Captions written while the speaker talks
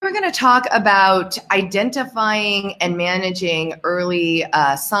to talk about identifying and managing early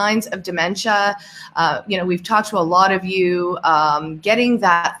signs of dementia. We've talked to a lot of you. Getting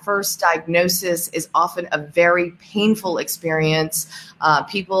that first diagnosis is often a very painful experience.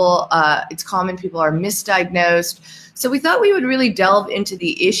 It's common people are misdiagnosed. So we thought we would really delve into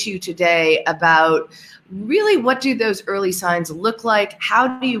the issue today about really what do those early signs look like?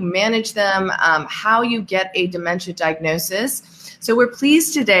 How do you manage them? How you get a dementia diagnosis? So we're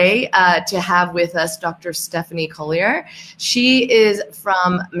pleased today to have with us Dr. Stephanie Collier. She is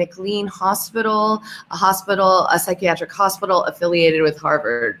from McLean Hospital, a psychiatric hospital affiliated with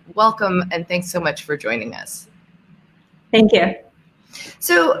Harvard. Welcome, and thanks so much for joining us. Thank you.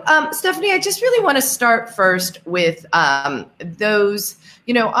 So, Stephanie, I just really want to start first with those.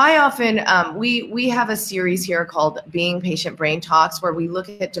 I often, we have a series here called Being Patient Brain Talks, where we look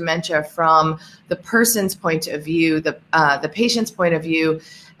at dementia from the person's point of view, the patient's point of view,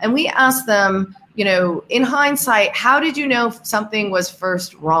 and we ask them, in hindsight, how did you know something was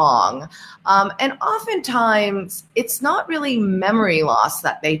first wrong? And oftentimes, it's not really memory loss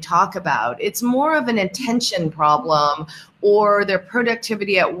that they talk about. It's more of an attention problem, or their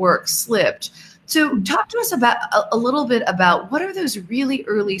productivity at work slipped. So talk to us about a little bit about what are those really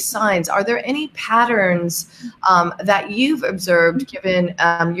early signs? Are there any patterns that you've observed given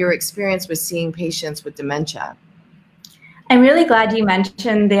your experience with seeing patients with dementia? I'm really glad you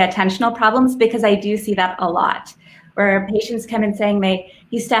mentioned the attentional problems, because I do see that a lot, where patients come in saying they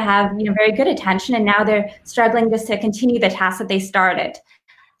used to have very good attention, and now they're struggling just to continue the task that they started.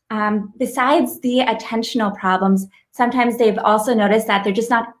 Besides the attentional problems, sometimes they've also noticed that they're just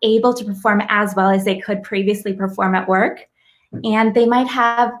not able to perform as well as they could previously perform at work. And they might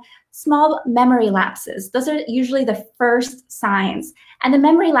have small memory lapses. Those are usually the first signs. And the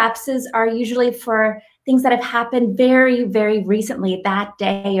memory lapses are usually for things that have happened very, very recently, that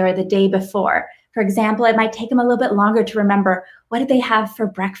day or the day before. For example, it might take them a little bit longer to remember, what did they have for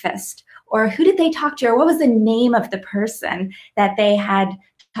breakfast? Or who did they talk to? Or what was the name of the person that they had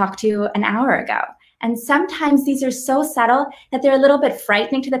talked to an hour ago? And sometimes these are so subtle that they're a little bit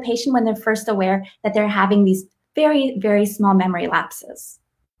frightening to the patient when they're first aware that they're having these very, very small memory lapses.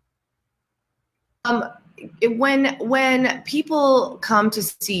 When people come to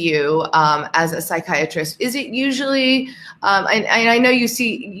see you as a psychiatrist, is it usually, and I know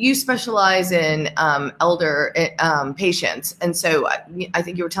you specialize in elder patients, and so I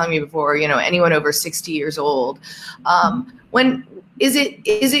think you were telling me before, anyone over 60 years old. When is it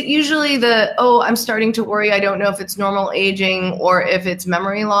usually I'm starting to worry, I don't know if it's normal aging or if it's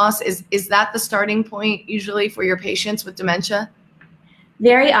memory loss? Is that the starting point usually for your patients with dementia?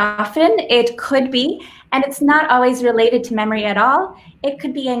 Very often it could be, and it's not always related to memory at all. It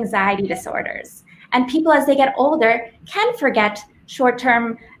could be anxiety disorders. And people, as they get older, can forget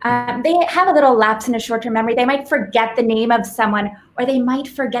short-term, they have a little lapse in a short-term memory. They might forget the name of someone, or they might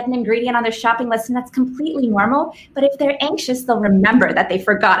forget an ingredient on their shopping list, and that's completely normal. But if they're anxious, they'll remember that they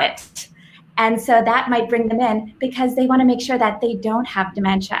forgot it. And so that might bring them in because they want to make sure that they don't have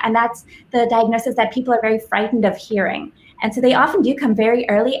dementia. And that's the diagnosis that people are very frightened of hearing. And so they often do come very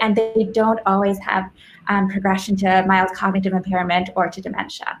early, and they don't always have progression to mild cognitive impairment or to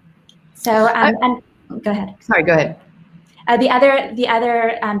dementia. So, and go ahead. Sorry, go ahead. The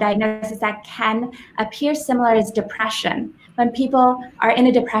other diagnosis that can appear similar is depression. When people are in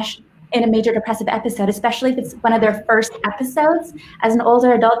a major depressive episode, especially if it's one of their first episodes, as an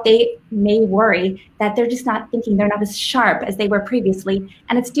older adult, they may worry that they're just not thinking, they're not as sharp as they were previously.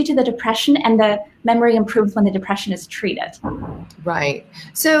 And it's due to the depression, and the memory improves when the depression is treated. Right.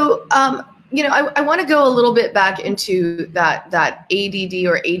 So, I want to go a little bit back into that ADD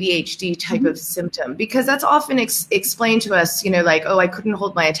or ADHD type of symptom, because that's often explained to us, I couldn't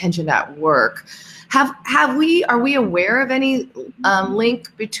hold my attention at work. Are we aware of any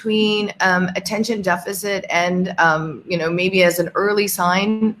link between attention deficit and, maybe as an early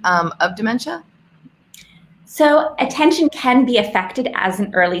sign of dementia? So attention can be affected as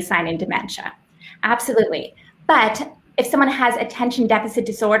an early sign in dementia. Absolutely. But if someone has attention deficit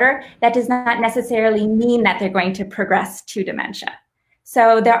disorder, that does not necessarily mean that they're going to progress to dementia.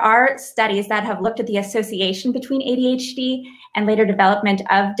 So there are studies that have looked at the association between ADHD and later development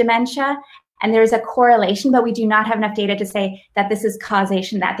of dementia. And there's a correlation, but we do not have enough data to say that this is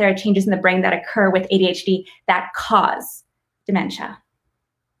causation, that there are changes in the brain that occur with ADHD that cause dementia.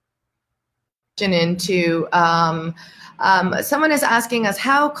 Into someone is asking us,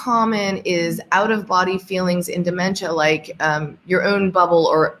 how common is out-of-body feelings in dementia, like your own bubble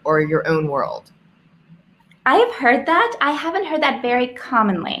or your own world? I have heard that. I haven't heard that very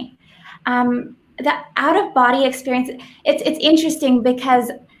commonly. The out-of-body experience, it's interesting because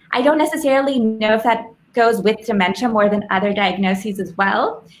I don't necessarily know if that goes with dementia more than other diagnoses as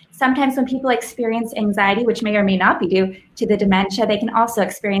well. Sometimes when people experience anxiety, which may or may not be due to the dementia, they can also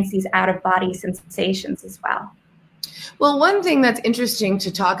experience these out-of-body sensations as well. Well, one thing that's interesting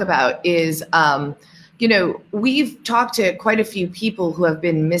to talk about is, we've talked to quite a few people who have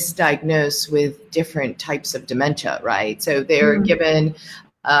been misdiagnosed with different types of dementia, right? So they're given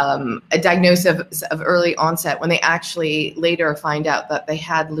a diagnosis of early onset when they actually later find out that they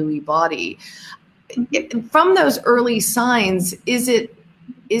had Lewy body. From those early signs, is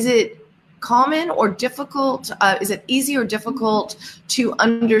it common or difficult? Is it easy or difficult to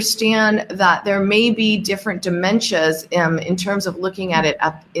understand that there may be different dementias in terms of looking at it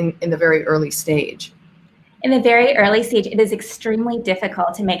in the very early stage? In the very early stage, it is extremely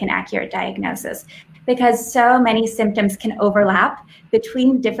difficult to make an accurate diagnosis because so many symptoms can overlap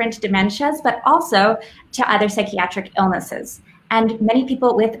between different dementias, but also to other psychiatric illnesses. And many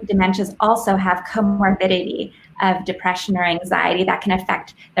people with dementias also have comorbidity of depression or anxiety that can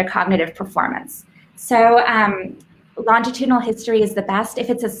affect their cognitive performance. So longitudinal history is the best. If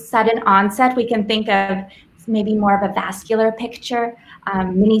it's a sudden onset, we can think of maybe more of a vascular picture.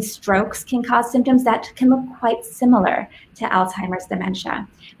 Mini strokes can cause symptoms that can look quite similar to Alzheimer's dementia.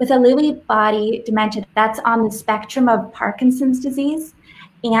 With a Lewy body dementia, that's on the spectrum of Parkinson's disease.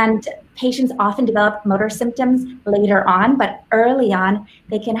 And patients often develop motor symptoms later on, but early on,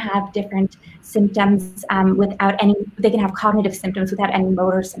 they can have different symptoms they can have cognitive symptoms without any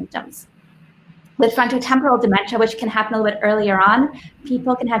motor symptoms. With frontotemporal dementia, which can happen a little bit earlier on,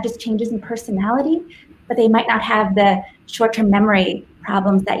 people can have just changes in personality, but they might not have the short-term memory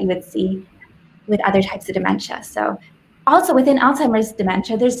problems that you would see with other types of dementia. So also within Alzheimer's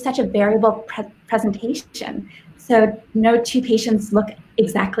dementia, there's such a variable presentation. So no two patients look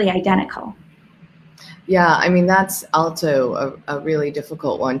exactly identical. Yeah, I mean, that's also a really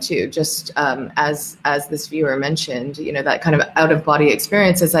difficult one too. Just as this viewer mentioned, that kind of out-of-body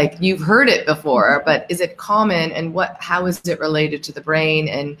experience is like, you've heard it before, but is it common, and how is it related to the brain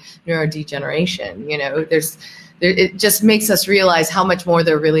and neurodegeneration? It just makes us realize how much more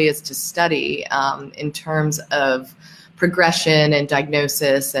there really is to study in terms of progression and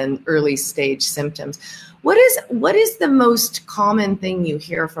diagnosis and early stage symptoms. What is the most common thing you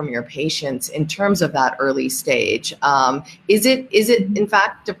hear from your patients in terms of that early stage? Is it in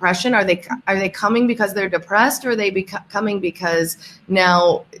fact depression? Are they coming because they're depressed, or are they coming because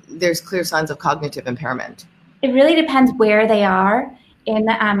now there's clear signs of cognitive impairment? It really depends where they are in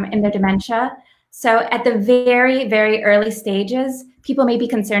their dementia. So at the very, very early stages, people may be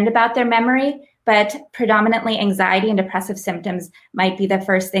concerned about their memory, but predominantly anxiety and depressive symptoms might be the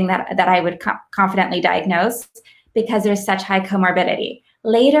first thing that I would confidently diagnose because there's such high comorbidity.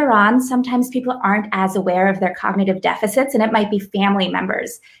 Later on, sometimes people aren't as aware of their cognitive deficits, and it might be family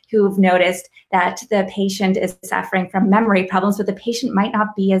members who've noticed that the patient is suffering from memory problems, but the patient might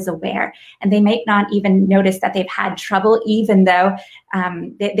not be as aware, and they might not even notice that they've had trouble, even though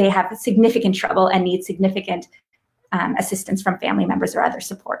they have significant trouble and need significant assistance from family members or other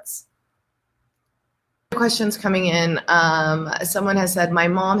supports. Questions coming in. Someone has said, my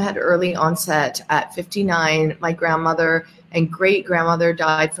mom had early onset at 59. My grandmother and great grandmother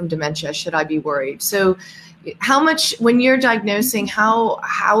died from dementia. Should I be worried? So how much, when you're diagnosing,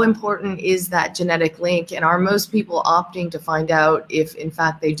 how important is that genetic link? And are most people opting to find out if in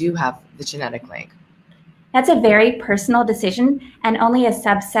fact they do have the genetic link? That's a very personal decision, and only a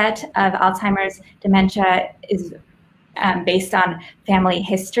subset of Alzheimer's dementia is based on family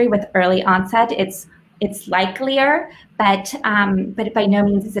history with early onset. It's likelier, but by no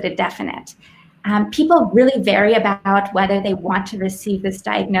means is it a definite. People really vary about whether they want to receive this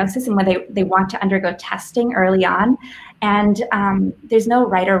diagnosis and whether they want to undergo testing early on. And there's no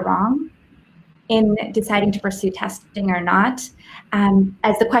right or wrong in deciding to pursue testing or not.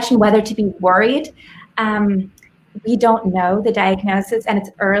 As the question whether to be worried, we don't know the diagnosis, and it's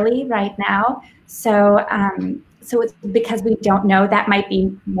early right now. So it's because we don't know, that might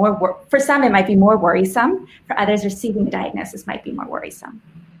be more, for some it might be more worrisome. For others, receiving the diagnosis might be more worrisome.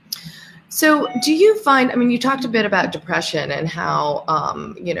 So do you find, you talked a bit about depression and how,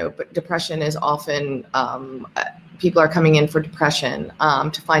 depression is often, people are coming in for depression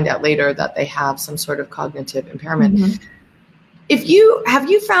to find out later that they have some sort of cognitive impairment. Mm-hmm. Have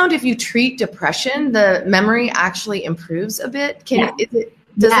you found if you treat depression, the memory actually improves a bit?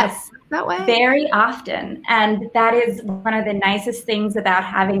 Yes. That way? Very often. And that is one of the nicest things about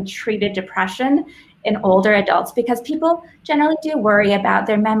having treated depression in older adults, because people generally do worry about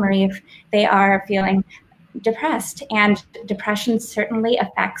their memory if they are feeling depressed, and depression certainly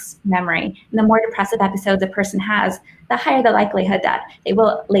affects memory. And the more depressive episodes a person has, the higher the likelihood that they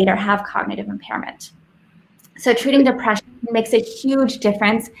will later have cognitive impairment. So treating depression makes a huge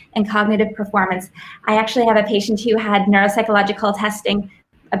difference in cognitive performance. I actually have a patient who had neuropsychological testing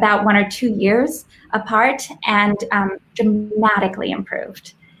about 1 or 2 years apart and dramatically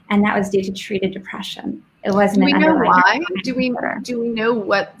improved. And that was due to treated depression. It wasn't. Do we know why? Do we know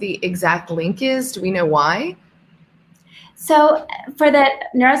what the exact link is? Do we know why? So for the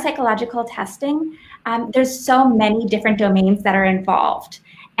neuropsychological testing, there's so many different domains that are involved.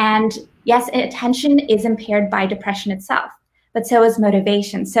 And yes, attention is impaired by depression itself, but so is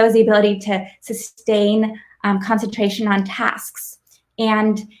motivation. So is the ability to sustain concentration on tasks.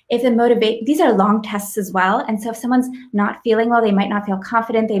 And if these are long tests as well. And so if someone's not feeling well, they might not feel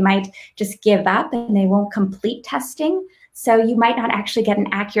confident. They might just give up and they won't complete testing. So you might not actually get an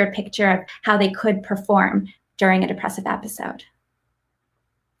accurate picture of how they could perform during a depressive episode.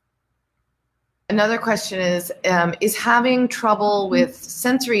 Another question is having trouble with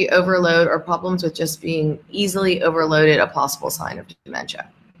sensory overload or problems with just being easily overloaded a possible sign of dementia?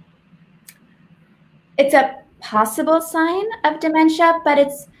 It's a possible sign of dementia, but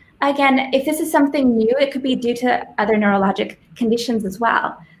it's, again, if this is something new, it could be due to other neurologic conditions as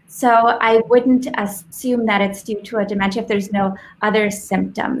well. So I wouldn't assume that it's due to a dementia if there's no other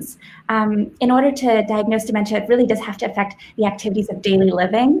symptoms. In order to diagnose dementia, it really does have to affect the activities of daily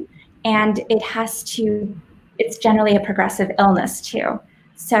living, and it's generally a progressive illness too.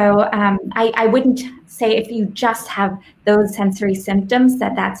 So I wouldn't say if you just have those sensory symptoms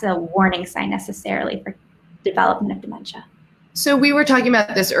that's a warning sign necessarily for development of dementia. So we were talking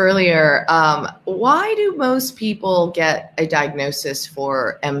about this earlier. Why do most people get a diagnosis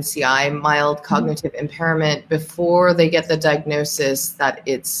for MCI, mild cognitive impairment, before they get the diagnosis that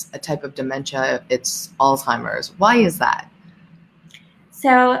it's a type of dementia, it's Alzheimer's? Why is that?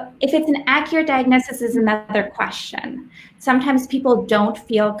 So if it's an accurate diagnosis is another question. Sometimes people don't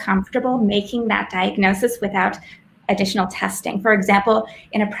feel comfortable making that diagnosis without additional testing. For example,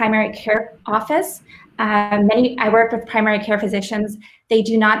 in a primary care office, I work with primary care physicians. They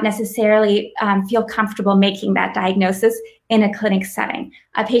do not necessarily feel comfortable making that diagnosis in a clinic setting.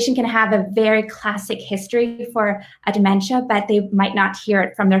 A patient can have a very classic history for a dementia, but they might not hear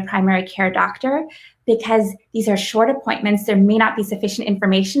it from their primary care doctor because these are short appointments. There may not be sufficient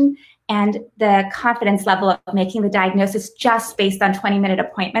information, and the confidence level of making the diagnosis just based on 20-minute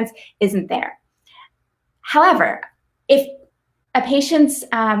appointments isn't there. However, if a patient's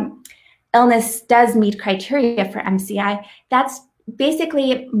illness does meet criteria for MCI, that's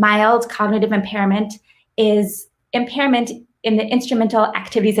basically mild cognitive impairment is impairment in the instrumental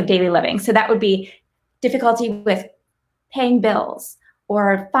activities of daily living. So that would be difficulty with paying bills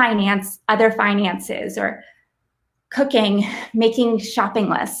or other finances, or cooking, making shopping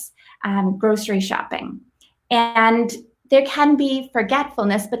lists, grocery shopping. And there can be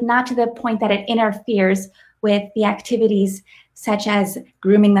forgetfulness, but not to the point that it interferes with the activities such as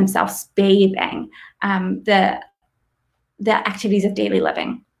grooming themselves, bathing, the activities of daily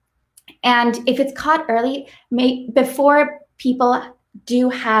living. And if it's caught early, before people do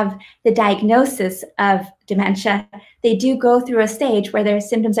have the diagnosis of dementia, they do go through a stage where their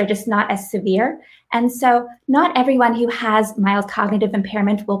symptoms are just not as severe. And so not everyone who has mild cognitive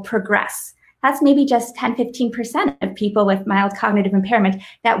impairment will progress. That's maybe just 10-15% of people with mild cognitive impairment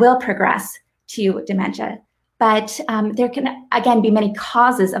that will progress to dementia. But there can, again, be many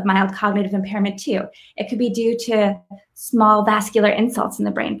causes of mild cognitive impairment too. It could be due to small vascular insults in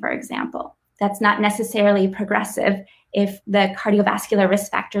the brain, for example. That's not necessarily progressive if the cardiovascular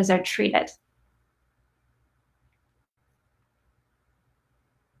risk factors are treated.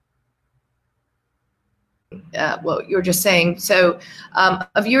 What you were just saying. So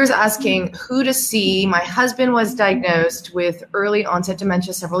a viewer's asking who to see. My husband was diagnosed with early onset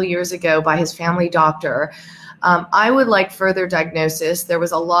dementia several years ago by his family doctor. I would like further diagnosis. There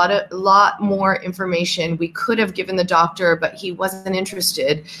was a lot more information we could have given the doctor, but he wasn't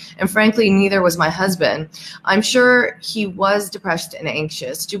interested. And frankly, neither was my husband. I'm sure he was depressed and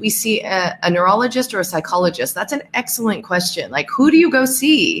anxious. Do we see a neurologist or a psychologist? That's an excellent question. Like, who do you go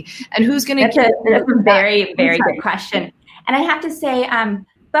see? And who's going to That's a very, very good question. And I have to say,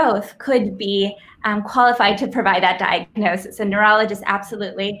 both could be qualified to provide that diagnosis. A neurologist,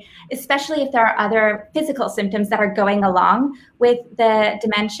 absolutely, especially if there are other physical symptoms that are going along with the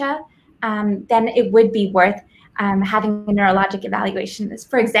dementia, then it would be worth having a neurologic evaluation.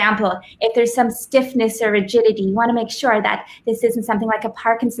 For example, if there's some stiffness or rigidity, you want to make sure that this isn't something like a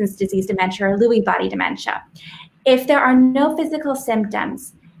Parkinson's disease dementia or Lewy body dementia. If there are no physical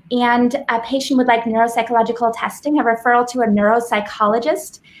symptoms And a patient would like neuropsychological testing, a referral to a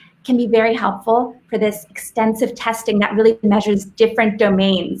neuropsychologist can be very helpful for this extensive testing that really measures different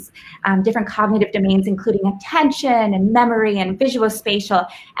domains, different cognitive domains, including attention and memory and visuospatial,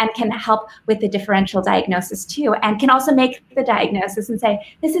 and can help with the differential diagnosis too, and can also make the diagnosis and say,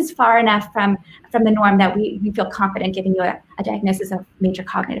 this is far enough from the norm that we feel confident giving you a diagnosis of major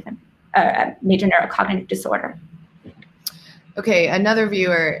neurocognitive disorder. Okay, another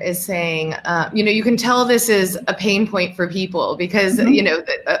viewer is saying, you can tell this is a pain point for people because,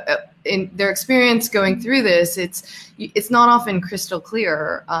 in their experience going through this, it's not often crystal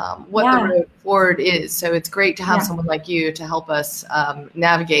clear what the road forward is. So it's great to have someone like you to help us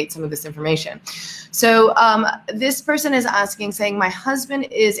navigate some of this information. So this person is asking, saying, my husband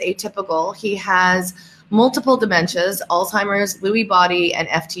is atypical. He has multiple dementias, Alzheimer's, Lewy body, and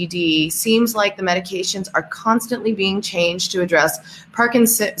FTD. Seems like the medications are constantly being changed to address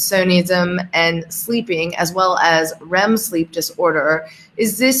Parkinsonism and sleeping, as well as REM sleep disorder.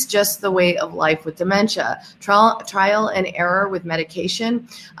 Is this just the way of life with dementia? Trial and error with medication.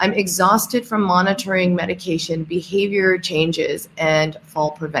 I'm exhausted from monitoring medication, behavior changes, and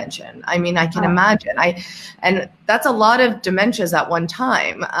fall prevention. I mean, I can imagine. And that's a lot of dementias at one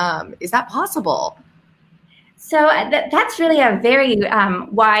time. Is that possible? So that's really a very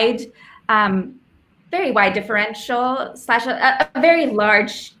wide differential / a very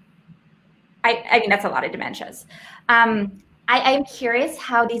large. I mean, that's a lot of dementias. I'm curious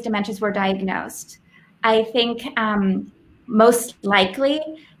how these dementias were diagnosed. I think most likely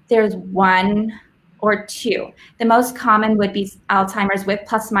there's one or two. The most common would be Alzheimer's with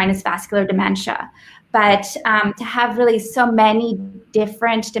plus minus vascular dementia. But to have really so many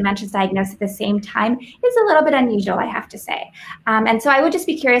different dementias diagnosed at the same time is a little bit unusual, I have to say. And so I would just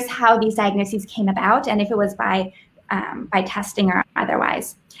be curious how these diagnoses came about and if it was by testing or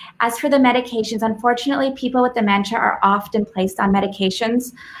otherwise. As for the medications, unfortunately, people with dementia are often placed on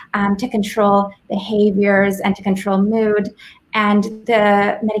medications to control behaviors and to control mood. And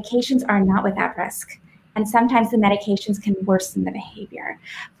the medications are not without risk. And sometimes the medications can worsen the behavior.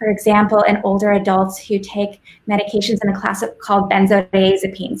 For example, in older adults who take medications in a class called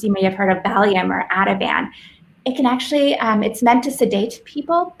benzodiazepines, you may have heard of Valium or Ativan. It can actually, it's meant to sedate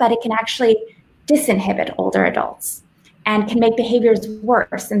people, but it can actually disinhibit older adults and can make behaviors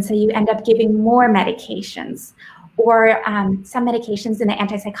worse. And so you end up giving more medications. Or some medications in the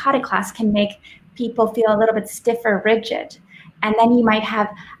antipsychotic class can make people feel a little bit stiff or rigid. And then you might have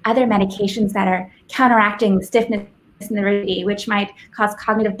other medications that are counteracting the stiffness and the rigidity, which might cause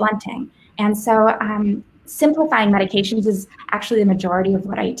cognitive blunting. And so simplifying medications is actually the majority of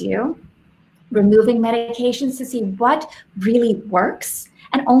what I do. Removing medications to see what really works,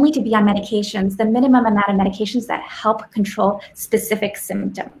 and only to be on medications, the minimum amount of medications that help control specific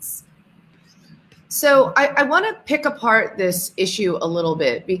symptoms. So I want to pick apart this issue a little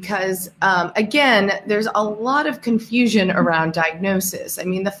bit because, again, there's a lot of confusion around diagnosis. I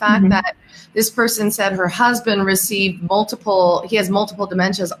mean, the fact that this person said her husband received he has multiple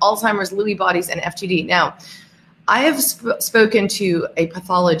dementias, Alzheimer's, Lewy bodies, and FTD. Now, I have spoken to a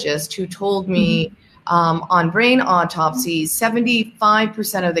pathologist who told me on brain autopsies,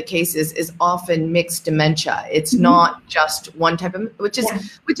 75% of the cases is often mixed dementia. It's not just one type of, which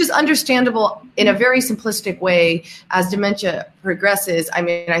is understandable in a very simplistic way. As dementia progresses, I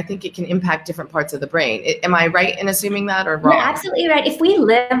mean, I think it can impact different parts of the brain. Am I right in assuming that or wrong? You're absolutely right. If we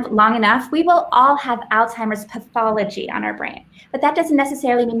live long enough, we will all have Alzheimer's pathology on our brain. But that doesn't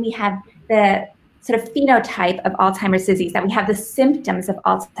necessarily mean we have the sort of phenotype of Alzheimer's disease, that we have the symptoms of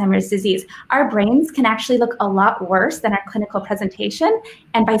Alzheimer's disease. Our brains can actually look a lot worse than our clinical presentation,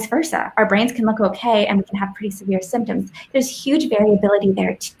 and vice versa. Our brains can look okay and we can have pretty severe symptoms. There's huge variability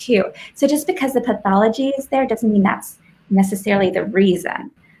there too. So just because the pathology is there doesn't mean that's necessarily the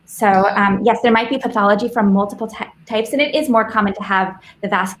reason. So yes, there might be pathology from multiple types, and it is more common to have the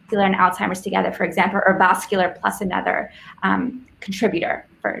vascular and Alzheimer's together, for example, or vascular plus another contributor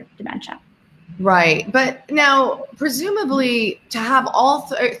for dementia. Right. But now, presumably, to have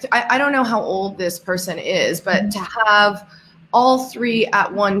all I don't know how old this person is, but to have all three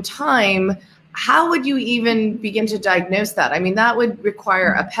at one time, how would you even begin to diagnose that? I mean, that would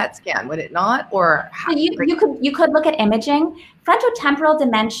require a PET scan, would it not? Or how, you could look at imaging. Frontotemporal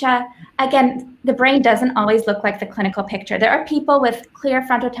dementia, again, the brain doesn't always look like the clinical picture. There are people with clear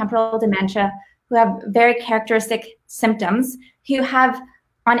frontotemporal dementia who have very characteristic symptoms who have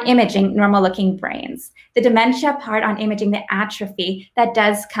on imaging normal looking brains. The dementia part on imaging, the atrophy, that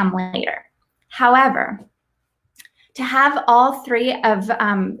does come later. However, to have all three of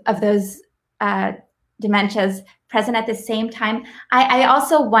those dementias present at the same time. I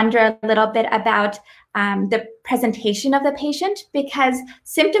also wonder a little bit about the presentation of the patient, because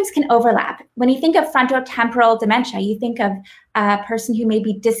symptoms can overlap. When you think of frontotemporal dementia, you think of a person who may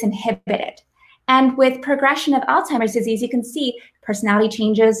be disinhibited. And with progression of Alzheimer's disease, you can see personality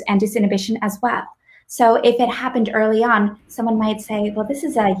changes and disinhibition as well. So if it happened early on, someone might say, well, this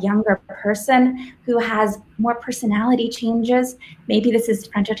is a younger person who has more personality changes. Maybe this is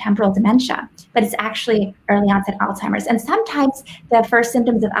frontotemporal dementia, but it's actually early onset Alzheimer's. And sometimes the first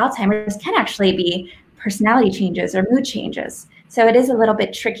symptoms of Alzheimer's can actually be personality changes or mood changes. So it is a little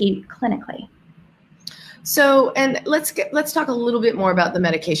bit tricky clinically. So, and let's talk a little bit more about the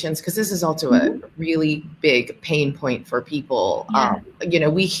medications, because this is also a really big pain point for people. Yeah.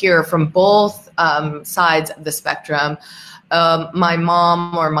 We hear from both sides of the spectrum. My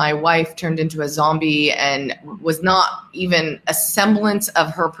mom or my wife turned into a zombie and was not even a semblance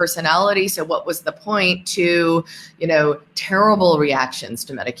of her personality. So what was the point to, terrible reactions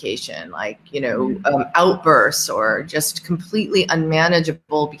to medication, like, outbursts or just completely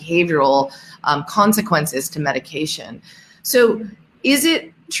unmanageable behavioral consequences to medication. So is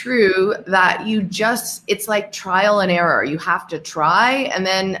it true that it's like trial and error? You have to try and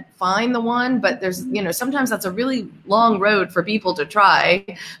then find the one, but there's, sometimes that's a really long road for people to try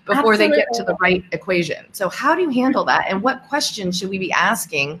before Absolutely. They get to the right equation. So how do you handle that? And what questions should we be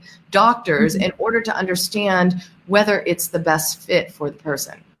asking doctors in order to understand whether it's the best fit for the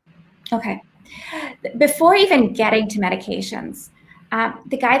person? Okay. Before even getting to medications,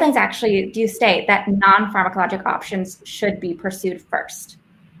 the guidelines actually do state that non-pharmacologic options should be pursued first.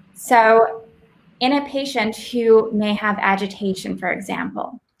 So in a patient who may have agitation, for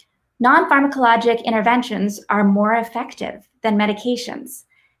example, non-pharmacologic interventions are more effective than medications.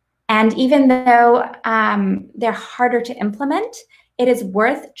 And even though they're harder to implement, it is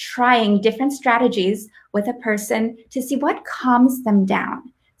worth trying different strategies with a person to see what calms them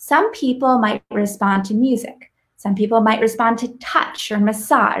down. Some people might respond to music. Some people might respond to touch or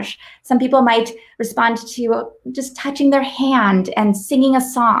massage. Some people might respond to just touching their hand and singing a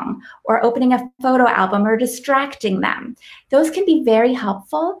song or opening a photo album or distracting them. Those can be very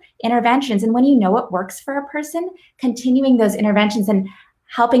helpful interventions. And when you know what works for a person, continuing those interventions and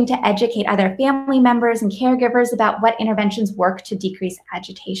helping to educate other family members and caregivers about what interventions work to decrease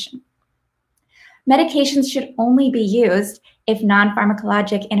agitation. Medications should only be used if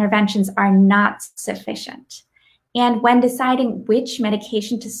non-pharmacologic interventions are not sufficient. And when deciding which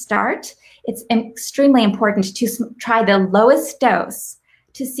medication to start, it's extremely important to try the lowest dose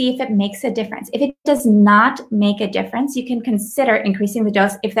to see if it makes a difference. If it does not make a difference, you can consider increasing the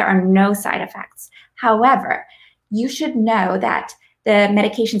dose if there are no side effects. However, you should know that the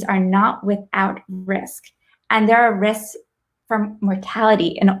medications are not without risk. And there are risks for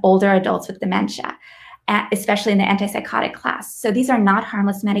mortality in older adults with dementia, especially in the antipsychotic class. So these are not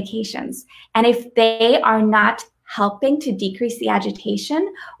harmless medications. And if they are not helping to decrease the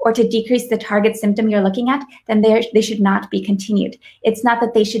agitation or to decrease the target symptom you're looking at, then they should not be continued. It's not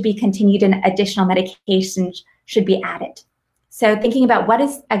that they should be continued and additional medications should be added. So thinking about what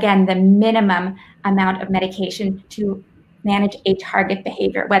is, again, the minimum amount of medication to manage a target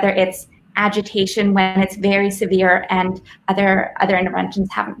behavior, whether it's agitation when it's very severe and other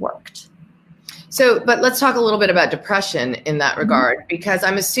interventions haven't worked. So, but let's talk a little bit about depression in that regard, because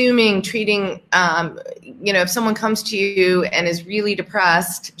I'm assuming treating, if someone comes to you and is really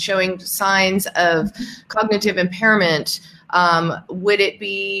depressed, showing signs of cognitive impairment, would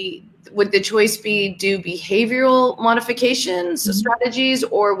the choice be do behavioral modifications, strategies,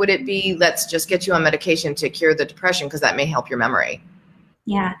 or would it be let's just get you on medication to cure the depression because that may help your memory?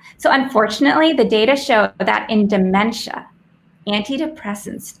 Yeah. So unfortunately, the data show that in dementia,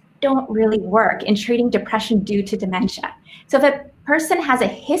 antidepressants don't really work in treating depression due to dementia. So if a person has a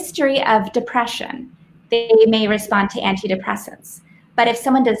history of depression, they may respond to antidepressants. But if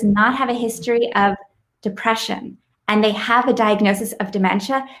someone does not have a history of depression and they have a diagnosis of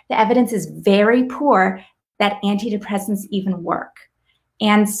dementia, the evidence is very poor that antidepressants even work.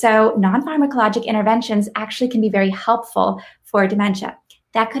 And so non-pharmacologic interventions actually can be very helpful for dementia.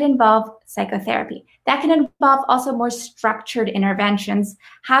 That could involve psychotherapy. That can involve also more structured interventions.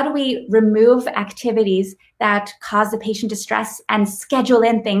 How do we remove activities that cause the patient distress and schedule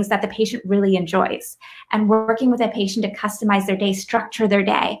in things that the patient really enjoys? And working with a patient to customize their day, structure their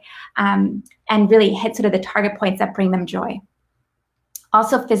day, and really hit sort of the target points that bring them joy.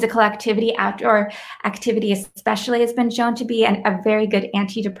 Also, physical activity, outdoor activity especially, has been shown to be a very good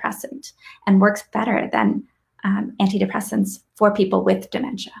antidepressant and works better than antidepressants for people with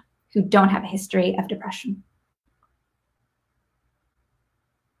dementia who don't have a history of depression.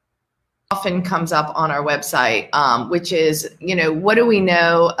 often comes up on our website, which is, what do we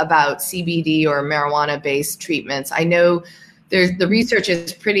know about CBD or marijuana-based treatments? I know the research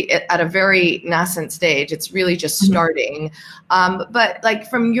is at a very nascent stage. It's really just starting. But like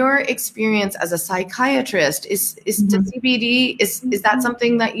from your experience as a psychiatrist, is CBD, is that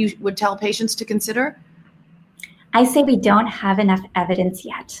something that you would tell patients to consider? I say we don't have enough evidence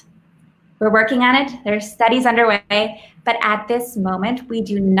yet. We're working on it. There's studies underway, but at this moment, we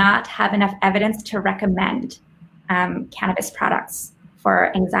do not have enough evidence to recommend cannabis products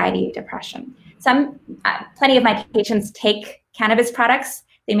for anxiety, depression. Plenty of my patients take cannabis products.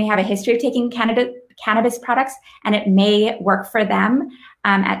 They may have a history of taking cannabis products, and it may work for them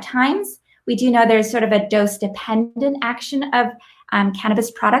at times. We do know there's sort of a dose-dependent action of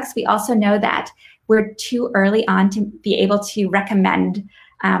cannabis products. We also know that we're too early on to be able to recommend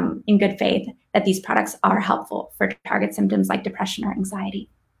in good faith that these products are helpful for target symptoms like depression or anxiety.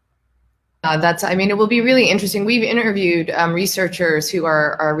 It will be really interesting. We've interviewed researchers who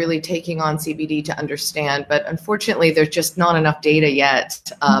are really taking on CBD to understand, but unfortunately, there's just not enough data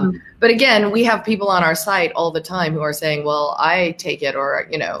yet. But again, we have people on our site all the time who are saying, well, I take it, or,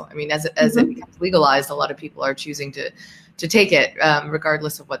 as it becomes legalized, a lot of people are choosing to take it,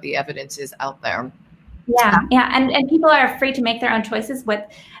 regardless of what the evidence is out there. Yeah. And people are free to make their own choices.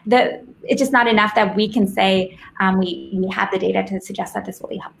 It's just not enough that we can say we have the data to suggest that this will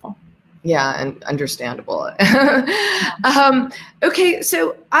be helpful. Yeah, and understandable. Okay,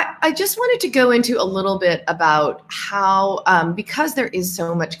 so I just wanted to go into a little bit about how, because there is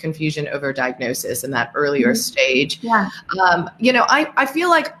so much confusion over diagnosis in that earlier stage, I feel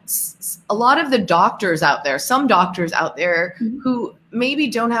like a lot of the doctors out there, some doctors out there who maybe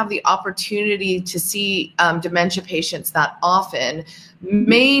don't have the opportunity to see dementia patients that often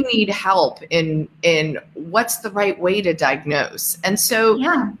may need help in what's the right way to diagnose. And so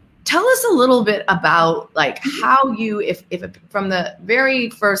tell us a little bit about like how you, if from the very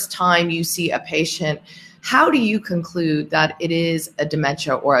first time you see a patient, how do you conclude that it is a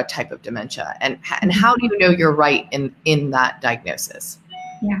dementia or a type of dementia, and how do you know you're right in that diagnosis?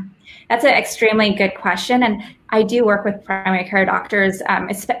 Yeah, that's an extremely good question, and I do work with primary care doctors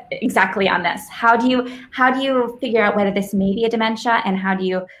exactly on this. How do you figure out whether this may be a dementia, and how do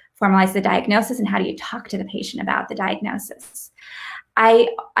you formalize the diagnosis, and how do you talk to the patient about the diagnosis? I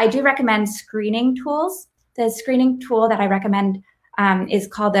do recommend screening tools. The screening tool that I recommend is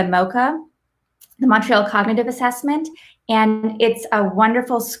called the MoCA, the Montreal Cognitive Assessment, and it's a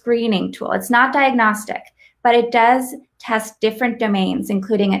wonderful screening tool. It's not diagnostic, but it does test different domains,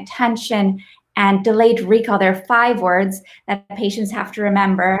 including attention and delayed recall. There are 5 words that patients have to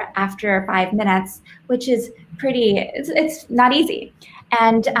remember after 5 minutes, which is it's not easy.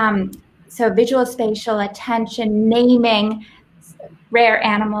 And so visual, spatial, attention, naming, rare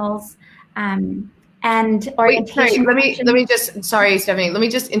animals, and orientation. Sorry, Stephanie, let me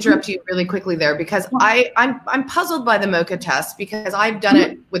just interrupt you really quickly there, because I'm puzzled by the MoCA test, because I've done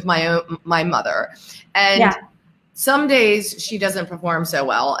it with my mother, and some days she doesn't perform so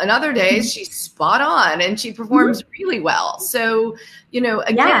well, and other days she's spot on and she performs really well. So,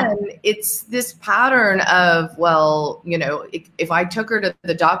 again, it's this pattern of, if I took her to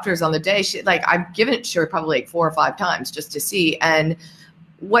the doctors on the day, I've given it to her probably like 4 or 5 times just to see. And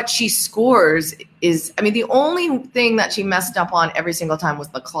what she scores is, the only thing that she messed up on every single time was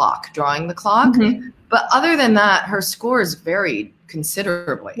drawing the clock. But other than that, her scores varied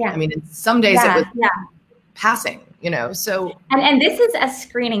considerably. Some days it was passing. So. And this is a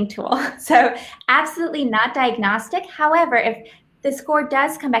screening tool. So absolutely not diagnostic. However, if the score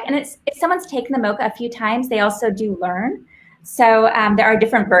does come back, and if someone's taken the MoCA a few times, they also do learn. So there are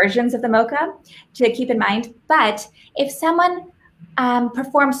different versions of the MoCA to keep in mind. But if someone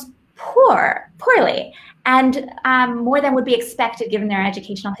performs poorly and more than would be expected given their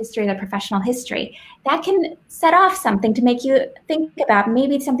educational history, their professional history, that can set off something to make you think about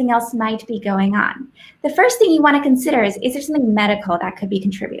maybe something else might be going on. The first thing you want to consider is there something medical that could be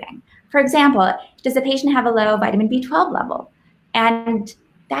contributing? For example, does the patient have a low vitamin B12 level? And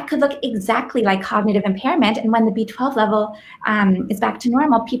that could look exactly like cognitive impairment. And when the B12 level is back to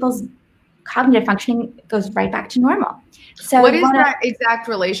normal, people's cognitive functioning goes right back to normal. So what is that exact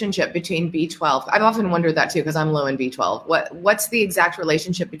relationship between B12? I've often wondered that too, because I'm low in B12. What's the exact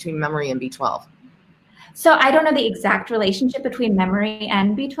relationship between memory and B12? So I don't know the exact relationship between memory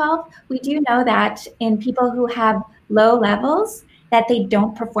and B12. We do know that in people who have low levels, that they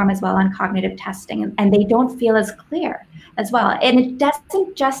don't perform as well on cognitive testing, and they don't feel as clear as well. And it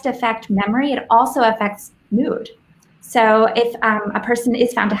doesn't just affect memory, it also affects mood. So if a person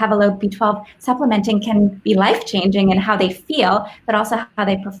is found to have a low B12, supplementing can be life-changing in how they feel, but also how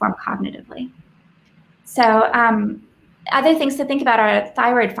they perform cognitively. So other things to think about are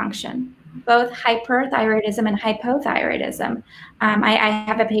thyroid function, both hyperthyroidism and hypothyroidism. I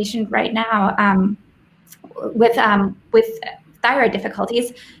have a patient right now with thyroid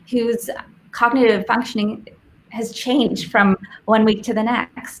difficulties whose cognitive functioning has changed from 1 week to the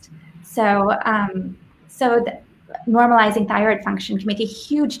next. So, normalizing thyroid function can make a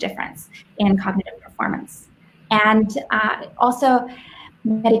huge difference in cognitive performance. And also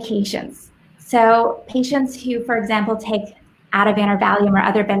medications. So patients who, for example, take Ativan or Valium or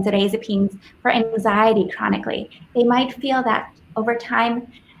other benzodiazepines for anxiety chronically, they might feel that over time,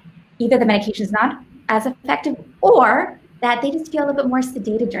 either the medication is not as effective or that they just feel a little bit more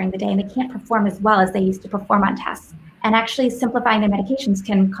sedated during the day and they can't perform as well as they used to perform on tests. And actually simplifying their medications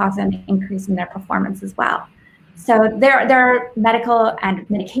can cause an increase in their performance as well. So there are medical and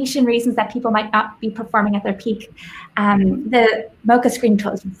medication reasons that people might not be performing at their peak. The MoCA screen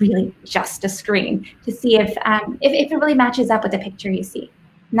tool is really just a screen to see if it really matches up with the picture you see,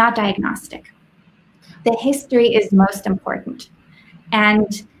 not diagnostic. The history is most important,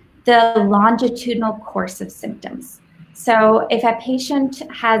 and the longitudinal course of symptoms. So if a patient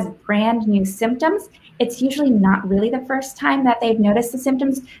has brand new symptoms, it's usually not really the first time that they've noticed the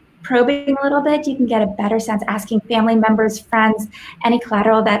symptoms. Probing a little bit, you can get a better sense, asking family members, friends, any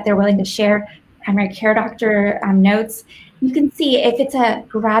collateral that they're willing to share, primary care doctor notes. You can see if it's a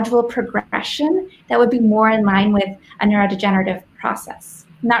gradual progression that would be more in line with a neurodegenerative process.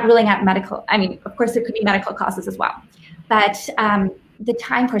 Not ruling out medical, of course there could be medical causes as well. But the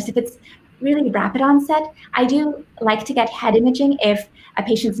time course, if it's really rapid onset, I do like to get head imaging if a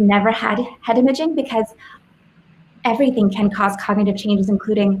patient's never had head imaging, because everything can cause cognitive changes,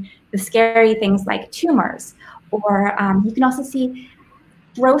 including the scary things like tumors. Or you can also see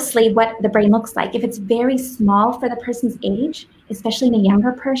grossly what the brain looks like. If it's very small for the person's age, especially in a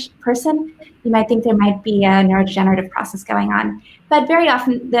younger person, you might think there might be a neurodegenerative process going on. But very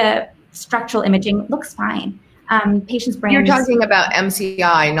often the structural imaging looks fine. Patients' brains. You're talking about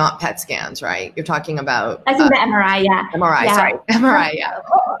MCI, not PET scans, right? You're talking about. I think the MRI, yeah. MRI, yeah. Sorry, MRI, yeah.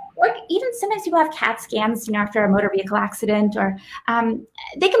 Or even sometimes people have CAT scans, after a motor vehicle accident, or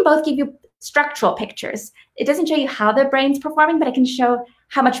they can both give you structural pictures. It doesn't show you how the brain's performing, but it can show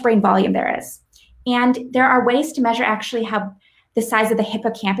how much brain volume there is. And there are ways to measure actually how the size of the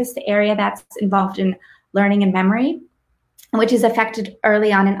hippocampus, the area that's involved in learning and memory, which is affected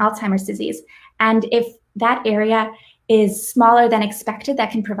early on in Alzheimer's disease. And if that area is smaller than expected,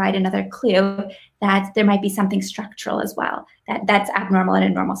 that can provide another clue that there might be something structural as well, that's abnormal in a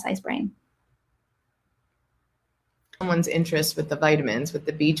normal sized brain. Someone's interest with the vitamins, with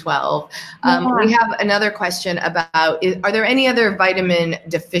the B12. We have another question about, are there any other vitamin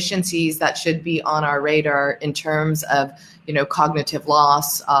deficiencies that should be on our radar in terms of, cognitive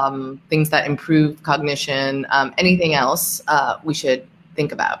loss, things that improve cognition, anything else we should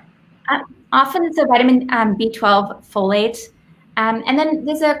think about? Often it's a vitamin B12, folate. And then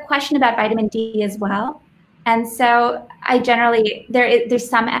there's a question about vitamin D as well. And so I generally, there's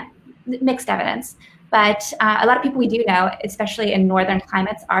some mixed evidence, but a lot of people we do know, especially in northern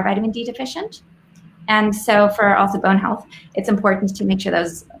climates, are vitamin D deficient. And so for also bone health, it's important to make sure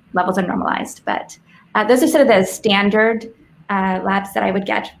those levels are normalized. But those are sort of the standard labs that I would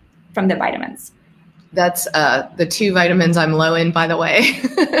get from the vitamins. That's the two vitamins I'm low in, by the way.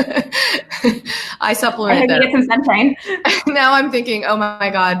 I supplement them. Get some sunshine. Now I'm thinking, oh my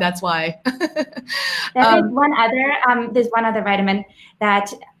God, that's why. There's one other vitamin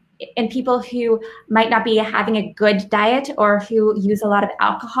that in people who might not be having a good diet or who use a lot of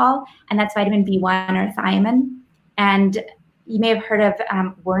alcohol, and that's vitamin B1 or thiamine. And you may have heard of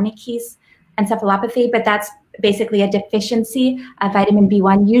Wernicke's encephalopathy, but that's basically a deficiency of vitamin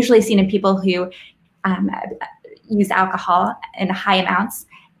B1, usually seen in people who use alcohol in high amounts,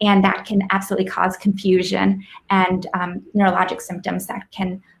 and that can absolutely cause confusion and neurologic symptoms that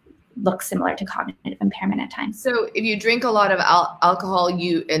can look similar to cognitive impairment at times. So if you drink a lot of alcohol,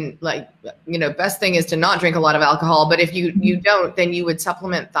 best thing is to not drink a lot of alcohol, but if you don't, then you would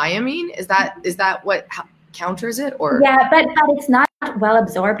supplement thiamine. Is that what counters it? Or yeah, but it's not well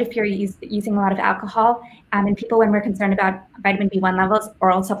absorbed if you're using a lot of alcohol. And people, when we're concerned about vitamin B1 levels,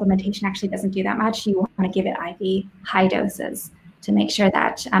 oral supplementation actually doesn't do that much. You want to give it IV high doses to make sure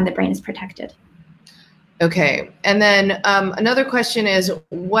that the brain is protected. Okay. And then another question is,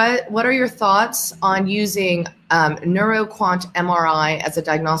 what are your thoughts on using NeuroQuant MRI as a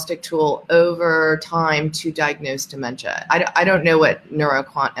diagnostic tool over time to diagnose dementia? I don't know what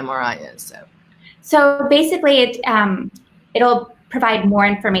NeuroQuant MRI is. So. So basically, it'll provide more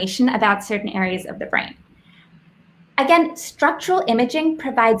information about certain areas of the brain. Again, structural imaging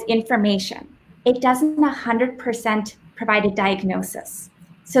provides information. It doesn't 100% provide a diagnosis.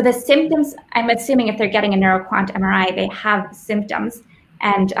 So the symptoms, I'm assuming if they're getting a neuroquant MRI, they have symptoms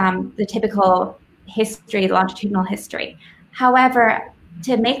and the typical history, longitudinal history. However,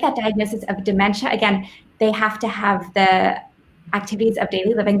 to make that diagnosis of dementia, again, they have to have the activities of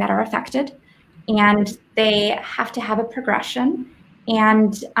daily living that are affected, and they have to have a progression,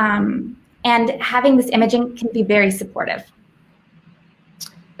 and having this imaging can be very supportive.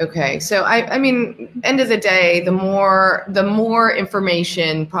 Okay, so I mean, end of the day, the more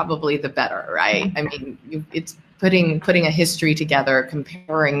information, probably the better, right? I mean, it's putting a history together,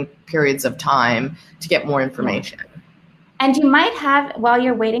 comparing periods of time to get more information. And you might have, while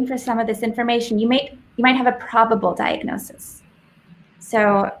you're waiting for some of this information, you might have a probable diagnosis.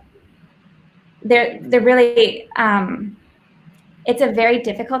 So they're really, it's a very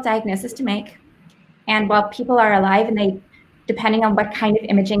difficult diagnosis to make. And while people are alive, and depending on what kind of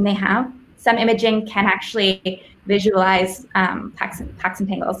imaging they have, some imaging can actually visualize plaques and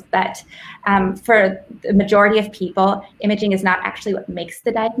tangles, but for the majority of people, imaging is not actually what makes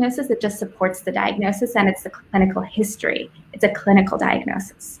the diagnosis. It just supports the diagnosis, and it's the clinical history. It's a clinical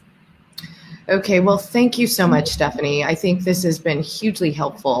diagnosis. Okay, well, thank you so much, Stephanie. I think this has been hugely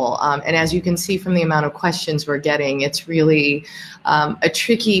helpful. And as you can see from the amount of questions we're getting, it's really a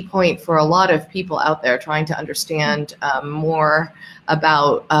tricky point for a lot of people out there trying to understand more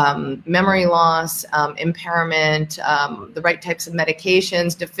about memory loss, impairment, the right types of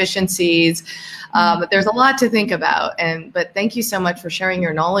medications, deficiencies. There's a lot to think about. But thank you so much for sharing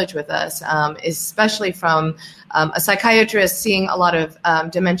your knowledge with us, especially from a psychiatrist seeing a lot of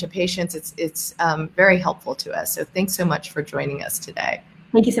dementia patients. It's very helpful to us. So thanks so much for joining us today.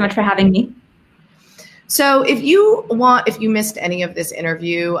 Thank you so much for having me. So if you missed any of this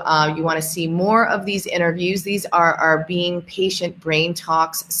interview, you want to see more of these interviews, these are our Being Patient Brain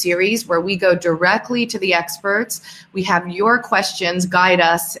Talks series, where we go directly to the experts. We have your questions guide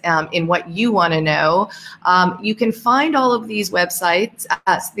us in what you want to know. You can find all of these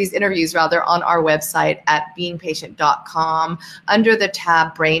these interviews on our website at beingpatient.com under the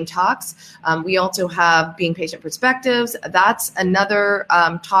tab Brain Talks. We also have Being Patient Perspectives. That's another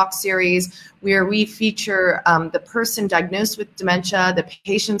talk series where we feature the person diagnosed with dementia, the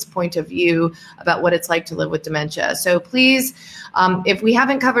patient's point of view about what it's like to live with dementia. So please, if we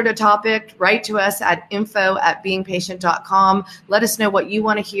haven't covered a topic, write to us at info@beingpatient.com. Let us know what you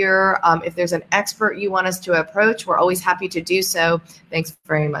want to hear. If there's an expert you want us to approach, we're always happy to do so. Thanks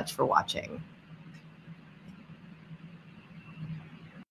very much for watching.